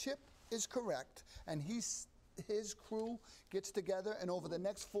 If Chip is correct and his crew gets together and over the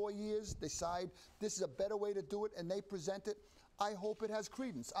next 4 years decide this is a better way to do it and they present it, I hope it has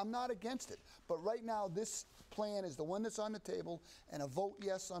credence. I'm not against it. But right now, this plan is the one that's on the table, and a vote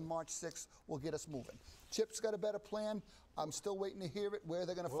yes on March 6th will get us moving. Chip's got a better plan. I'm still waiting to hear it, where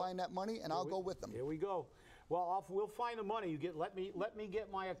they're going to find that money, and I'll go with them. Here we go. Well, we'll find the money. Let me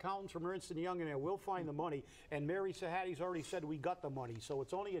get my accountants from Ernst & Young in there. We'll find the money. And Mary Sahadi's already said we got the money, so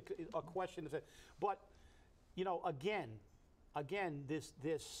it's only a question. But, you know, again,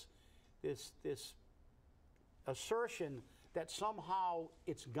 this assertion that somehow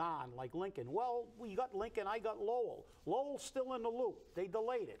it's gone, like Lincoln. Well, we got Lincoln, I got Lowell. Lowell's still in the loop. They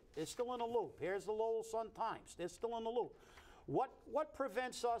delayed it. They're still in the loop. Here's the Lowell Sun-Times. They're still in the loop. What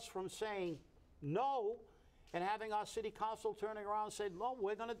prevents us from saying no and having our city council turning around and say, no,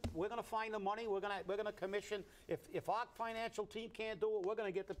 we're gonna find the money. We're gonna commission. If our financial team can't do it, we're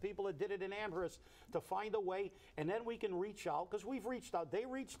gonna get the people that did it in Amherst to find a way, and then we can reach out, because we've reached out. They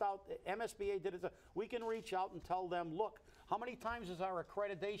reached out. MSBA did it. We can reach out and tell them, look, how many times has our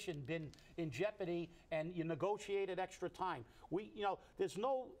accreditation been in jeopardy and you negotiated extra time? There's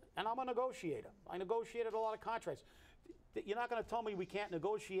no, and I'm a negotiator. I negotiated a lot of contracts. You're not going to tell me we can't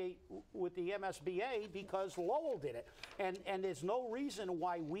negotiate with the MSBA because Lowell did it. And there's no reason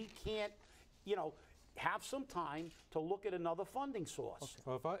why we can't, have some time to look at another funding source.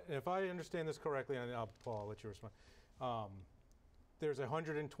 Okay. Well, if I understand this correctly, and Paul, I'll let you respond. There's a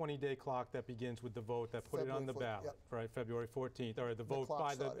 120-day clock that begins with the vote that put it on the ballot, yep. Right, February 14th, or the vote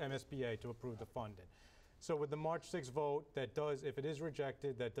by the MSBA to approve the funding. So with the March 6th vote, that does, if it is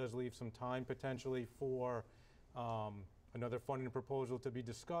rejected, that does leave some time potentially for another funding proposal to be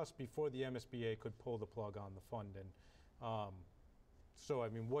discussed before the MSBA could pull the plug on the funding. So, I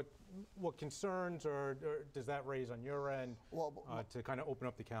mean, what concerns or does that raise on your end to kind of open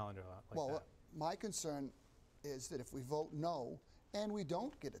up the calendar like that? My concern is that if we vote no and we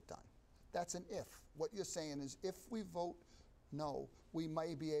don't get it done, that's an if. What you're saying is if we vote no, we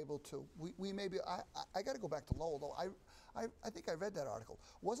may be able to, we may be, I got to go back to Lowell, though. I think I read that article.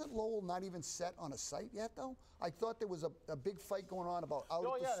 Wasn't Lowell not even set on a site yet, though? I thought there was a big fight going on about out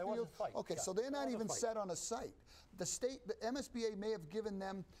at the there was a fight. Okay, yeah, so they're not even set on a site. The MSBA may have given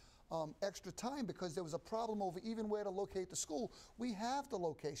them extra time because there was a problem over even where to locate the school. We have the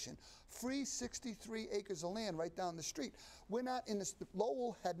location. Free 63 acres of land right down the street. We're not in this,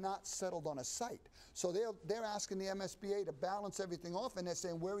 Lowell had not settled on a site. So they're asking the MSBA to balance everything off, and they're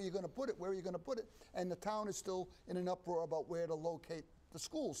saying, where are you going to put it? Where are you going to put it? And the town is still in an uproar about where to locate the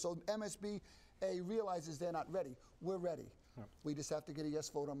schools. So MSBA realizes they're not ready. We're ready. We just have to get a yes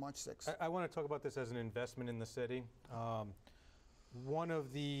vote on March 6th. I want to talk about this as an investment in the city. One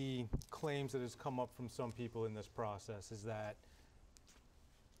of the claims that has come up from some people in this process is that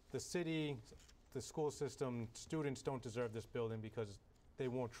the city, the school system, students don't deserve this building because they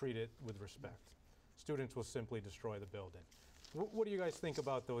won't treat it with respect. Students will simply destroy the building. What do you guys think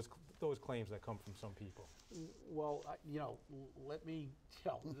about those claims that come from some people? Well, you know, let me,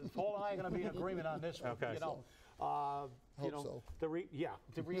 Paul and I are going to be in agreement on this one. Okay. You know, Hope so. the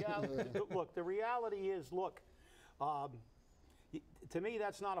reality. Look, the reality is, look. To me,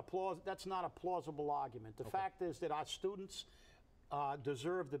 that's not a plausible argument. The fact is that our students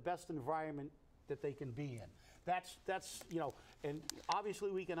deserve the best environment that they can be in. That's you know, and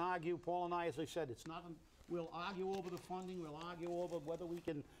obviously we can argue. Paul and I, as I said, it's not. We'll argue over the funding. We'll argue over whether we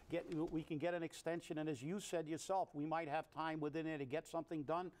can get an extension. And as you said yourself, we might have time within there to get something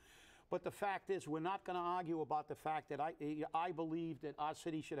done. But the fact is, we're not going to argue about the fact that I believe that our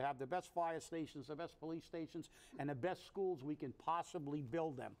city should have the best fire stations, the best police stations, and the best schools we can possibly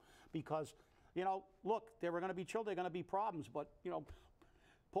build them. Because, you know, look, there are going to be children, there are going to be problems, but, you know,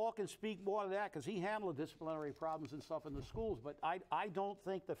 Paul can speak more to that because he handled disciplinary problems and stuff in the schools. But I don't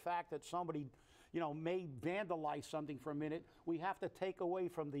think the fact that somebody, you know, may vandalize something for a minute, we have to take away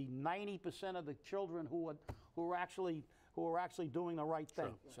from the 90% of the children who are actually doing the right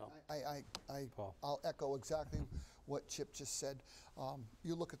thing. So I'll echo exactly what Chip just said.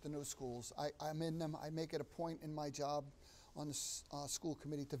 You look at the new schools. I'm in them. I make it a point in my job on the school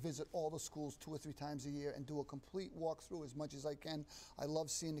committee to visit all the schools 2 or 3 times a year and do a complete walkthrough as much as I can. I love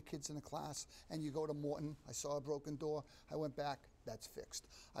seeing the kids in the class. And you go to Morton, I saw a broken door, I went back, that's fixed.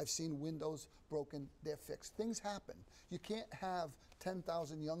 I've seen windows broken, they're fixed. Things happen. You can't have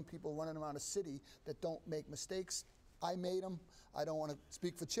 10,000 young people running around a city that don't make mistakes. I made them. I don't want to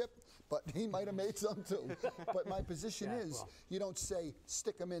speak for Chip, but he might have made some too. But my position is, you don't say,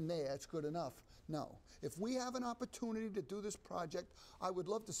 stick them in there, it's good enough. No. If we have an opportunity to do this project, I would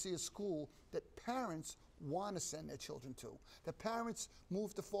love to see a school that parents want to send their children to. The parents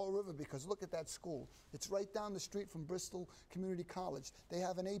move to Fall River because look at that school. It's right down the street from Bristol Community College. They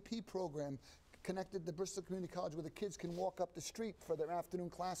have an AP program connected to Bristol Community College where the kids can walk up the street for their afternoon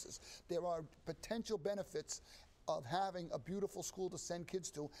classes. There are potential benefits of having a beautiful school to send kids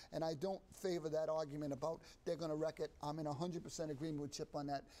to, and I don't favor that argument about they're going to wreck it. I'm in 100% agreement with Chip on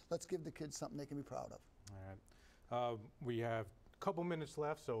that. Let's give the kids something they can be proud of. All right. We have a couple minutes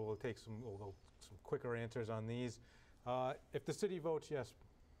left, so we'll go some quicker answers on these. If the city votes yes,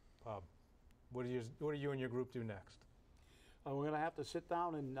 Bob, what do you and your group do next? We're going to have to sit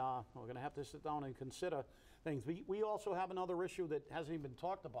down and consider things. We also have another issue that hasn't even been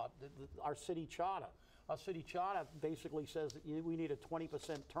talked about. Our city charter. Our city charter basically says that we need a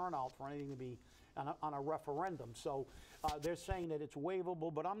 20% turnout for anything to be on a referendum. So they're saying that it's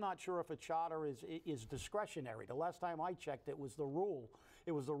waivable, but I'm not sure if a charter is discretionary. The last time I checked, it was the rule.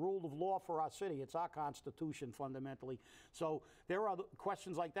 It was the rule of law for our city. It's our constitution fundamentally. So there are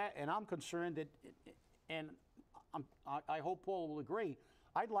questions like that, and I'm concerned that, and I hope Paul will agree,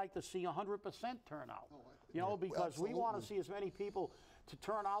 I'd like to see 100% turnout. You know, because we want to see as many people to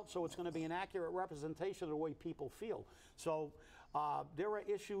turn out, so it's going to be an accurate representation of the way people feel. So there are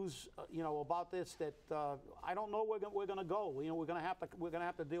issues, you know, about this that I don't know where we're going to go. You know, we're going to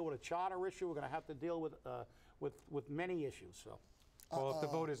have to deal with a charter issue. We're going to have to deal with many issues. So. Well, if the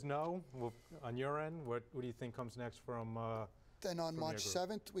vote is no, on your end, what do you think comes next from? Then on March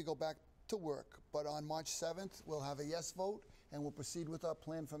 7th, we go back to work. But on March 7th, we'll have a yes vote, and we'll proceed with our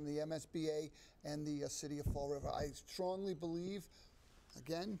plan from the MSBA and the City of Fall River. I strongly believe,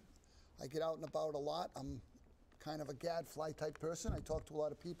 again, I get out and about a lot. I'm kind of a gadfly type person. I talk to a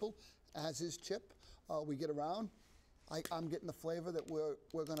lot of people, as is Chip. We get around. I'm getting the flavor that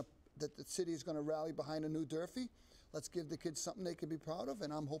that the city is going to rally behind a new Durfee. Let's give the kids something they can be proud of,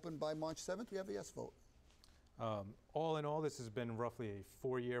 and I'm hoping by March 7th we have a yes vote. All in all, this has been roughly a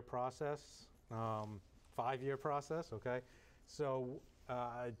 4-year process, 5-year process, okay? So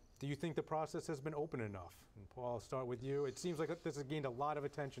do you think the process has been open enough? And Paul, I'll start with you. It seems like this has gained a lot of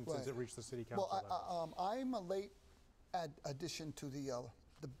attention since it reached the city council level. I'm a late addition to the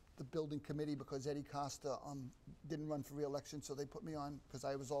building committee because Eddie Costa didn't run for re-election, so they put me on because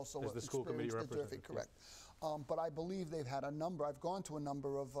I was also as the school committee representative. Correct. Yeah. But I believe they've had a number. I've gone to a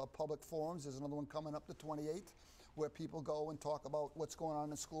number of public forums. There's another one coming up the 28th where people go and talk about what's going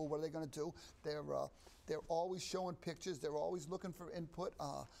on in school, what are they going to do. They're always showing pictures. They're always looking for input.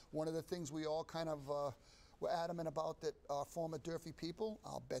 One of the things we all kind of were adamant about that our former Durfee people,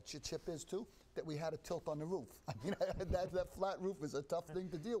 I'll bet you Chip is too, that we had a tilt on the roof. I mean, that flat roof is a tough thing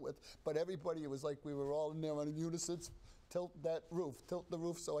to deal with, but everybody, it was like we were all in there on unison, tilt that roof, tilt the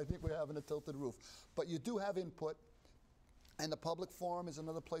roof, so I think we're having a tilted roof. But you do have input, and the public forum is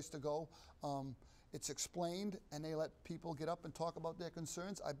another place to go. It's explained, and they let people get up and talk about their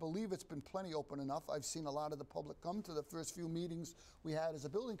concerns. I believe it's been plenty open enough. I've seen a lot of the public come to the first few meetings we had as a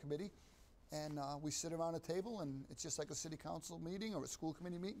building committee, and we sit around a table, and it's just like a city council meeting or a school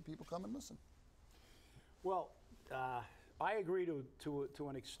committee meeting. People come and listen. Well, I agree to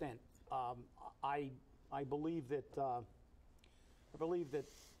an extent. I believe that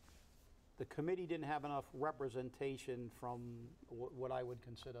the committee didn't have enough representation from what I would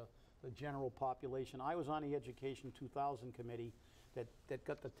consider the general population. I was on the Education 2000 committee that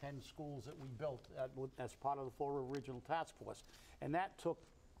got the 10 schools that we built as part of the Fall River Regional Task Force. And that took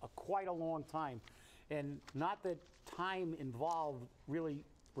quite a long time. And not that time involved really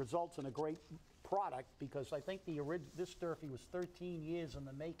results in a great product, because I think this Durfee was 13 years in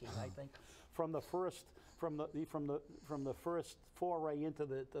the making, I think, from the first foray into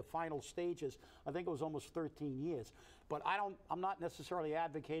the final stages. I think it was almost 13 years. But I'm not necessarily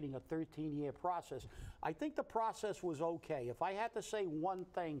advocating a 13-year process. I think the process was okay. If I had to say one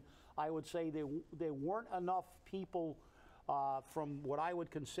thing, I would say there weren't enough people from what I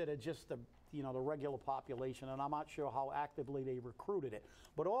would consider just the regular population, and I'm not sure how actively they recruited it.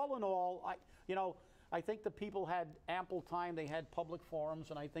 But all in all, I think the people had ample time. They had public forums,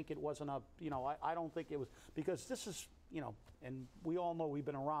 and I think it wasn't I don't think it was, because this is, and we all know, we've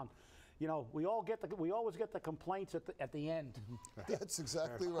been around. We always get the complaints at the end. That's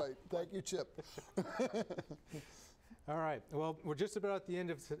exactly right. Thank you, Chip. All right. Well, we're just about at the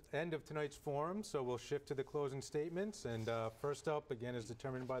end of tonight's forum, so we'll shift to the closing statements. And first up, again, as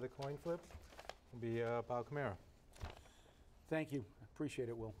determined by the coin flip, will be Bob Camara. Thank you. Appreciate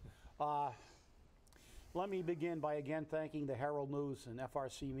it, Will. Let me begin by again thanking the Herald News and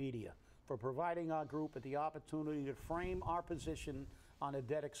FRC Media for providing our group with the opportunity to frame our position on a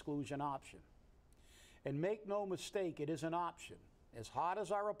debt exclusion option. And make no mistake, it is an option. As hard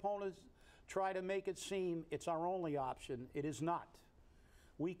as our opponents try to make it seem it's our only option, it is not.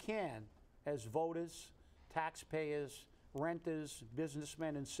 We can, as voters, taxpayers, renters,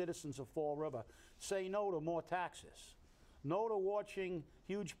 businessmen, and citizens of Fall River, say no to more taxes. No to watching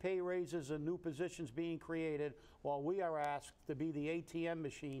huge pay raises and new positions being created while we are asked to be the ATM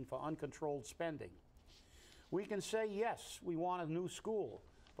machine for uncontrolled spending. We can say, yes, we want a new school,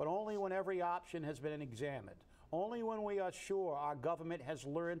 but only when every option has been examined. Only when we are sure our government has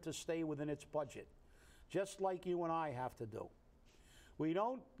learned to stay within its budget, just like you and I have to do. We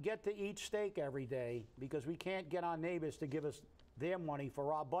don't get to eat steak every day because we can't get our neighbors to give us their money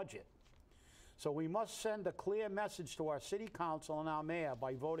for our budget. So we must send a clear message to our city council and our mayor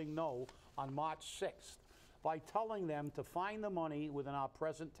by voting no on March 6th, by telling them to find the money within our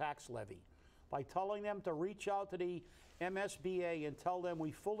present tax levy, by telling them to reach out to the MSBA and tell them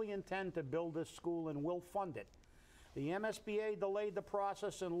we fully intend to build this school and will fund it. The MSBA delayed the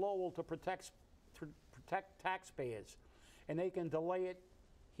process in Lowell to protect taxpayers, and they can delay it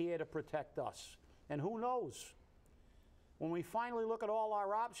here to protect us. And who knows? When we finally look at all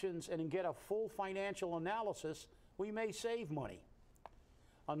our options and get a full financial analysis, we may save money.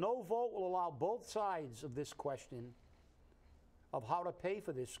 A no vote will allow both sides of this question of how to pay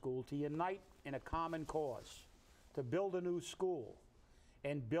for this school to unite in a common cause, to build a new school,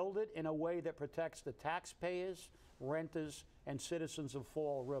 and build it in a way that protects the taxpayers, renters, and citizens of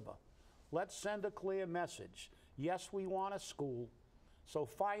Fall River. Let's send a clear message. Yes, we want a school, so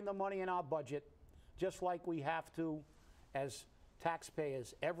find the money in our budget, just like we have to as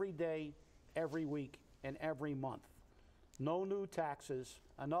taxpayers every day, every week, and every month. No new taxes.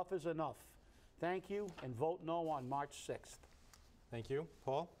 Enough is enough. Thank you, and vote no on March 6th. Thank you.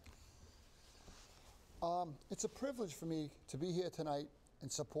 Paul? It's a privilege for me to be here tonight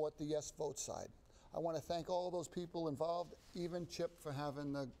and support the yes vote side. I want to thank all those people involved, even Chip for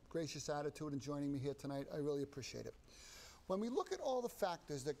having the gracious attitude and joining me here tonight. I really appreciate it. When we look at all the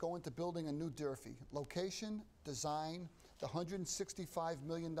factors that go into building a new Durfee, location, design, the $165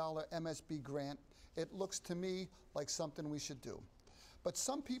 million MSB grant, it looks to me like something we should do. But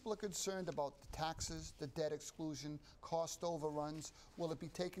some people are concerned about the taxes, the debt exclusion, cost overruns. Will it be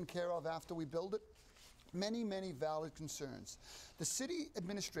taken care of after we build it? Many, many valid concerns. The city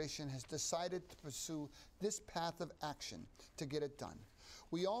administration has decided to pursue this path of action to get it done.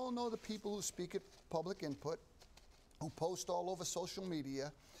 We all know the people who speak at public input, who post all over social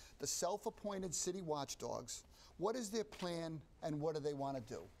media, the self-appointed city watchdogs. What is their plan and what do they want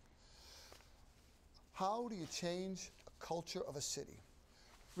to do? How do you change a culture of a city?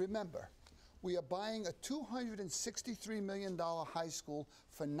 Remember, we are buying a $263 million high school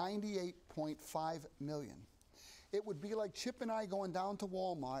for $98.5 million. It would be like Chip and I going down to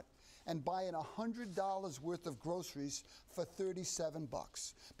Walmart and buying $100 worth of groceries for 37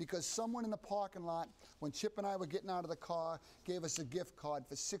 bucks because someone in the parking lot, when Chip and I were getting out of the car, gave us a gift card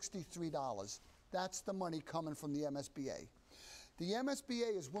for $63. That's the money coming from the MSBA. The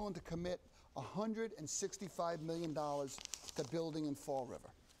MSBA is willing to commit $165 million to building in Fall River.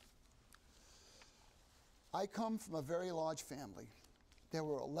 I come from a very large family. There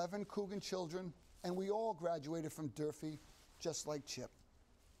were 11 Coogan children, and we all graduated from Durfee, just like Chip.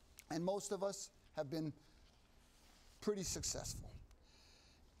 And most of us have been pretty successful.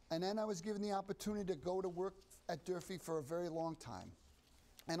 And then I was given the opportunity to go to work at Durfee for a very long time.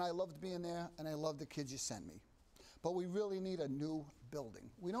 And I loved being there, and I loved the kids you sent me. But we really need a new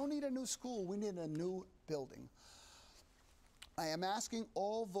building. We don't need a new school, we need a new building. I am asking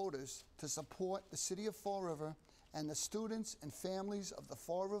all voters to support the City of Fall River and the students and families of the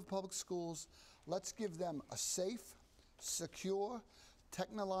Fall River Public Schools. Let's give them a safe, secure,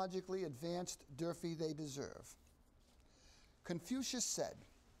 technologically advanced Durfee they deserve. Confucius said,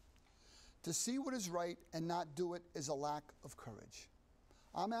 "To see what is right and not do it is a lack of courage."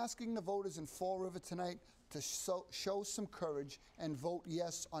 I'm asking the voters in Fall River tonight to show some courage and vote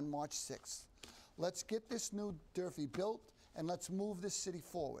yes on March 6th. Let's get this new Durfee built and let's move this city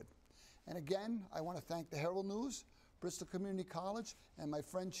forward. And again, I want to thank the Herald News, Bristol Community College, and my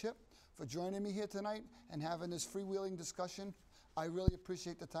friend Chip for joining me here tonight and having this freewheeling discussion. I really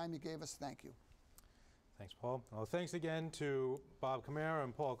appreciate the time you gave us. Thank you. Thanks, Paul. Well, thanks again to Bob Camara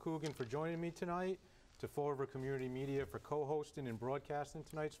and Paul Coogan for joining me tonight, to Fall River Community Media for co-hosting and broadcasting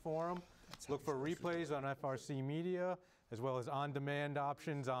tonight's forum. Look for replays on FRC Media, as well as on-demand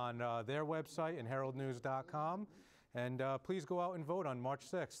options on their website and heraldnews.com. And please go out and vote on March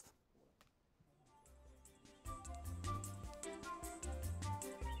 6th.